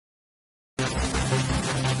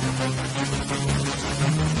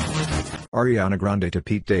Ariana Grande to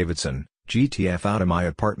Pete Davidson, GTF out of my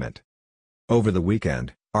apartment. Over the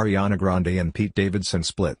weekend, Ariana Grande and Pete Davidson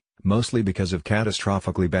split, mostly because of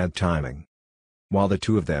catastrophically bad timing. While the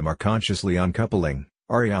two of them are consciously uncoupling,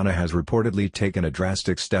 Ariana has reportedly taken a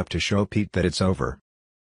drastic step to show Pete that it's over.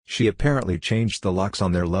 She apparently changed the locks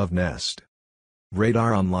on their love nest.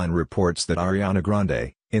 Radar Online reports that Ariana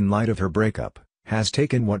Grande, in light of her breakup, has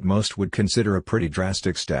taken what most would consider a pretty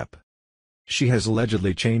drastic step. She has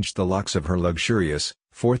allegedly changed the locks of her luxurious,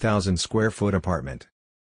 4,000-square-foot apartment.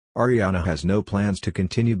 Ariana has no plans to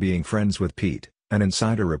continue being friends with Pete, an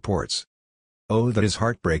insider reports. Oh, that is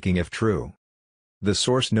heartbreaking if true. The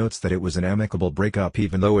source notes that it was an amicable breakup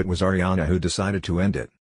even though it was Ariana who decided to end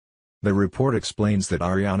it. The report explains that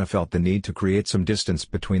Ariana felt the need to create some distance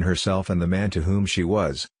between herself and the man to whom she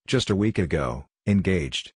was, just a week ago,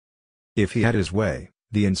 engaged. If he had his way,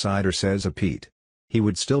 the insider says of Pete, he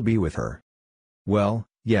would still be with her. Well,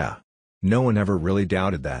 yeah. No one ever really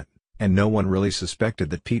doubted that, and no one really suspected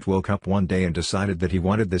that Pete woke up one day and decided that he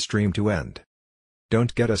wanted this dream to end.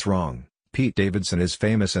 Don't get us wrong, Pete Davidson is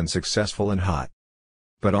famous and successful and hot.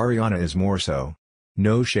 But Ariana is more so.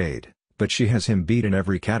 No shade, but she has him beat in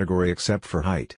every category except for height.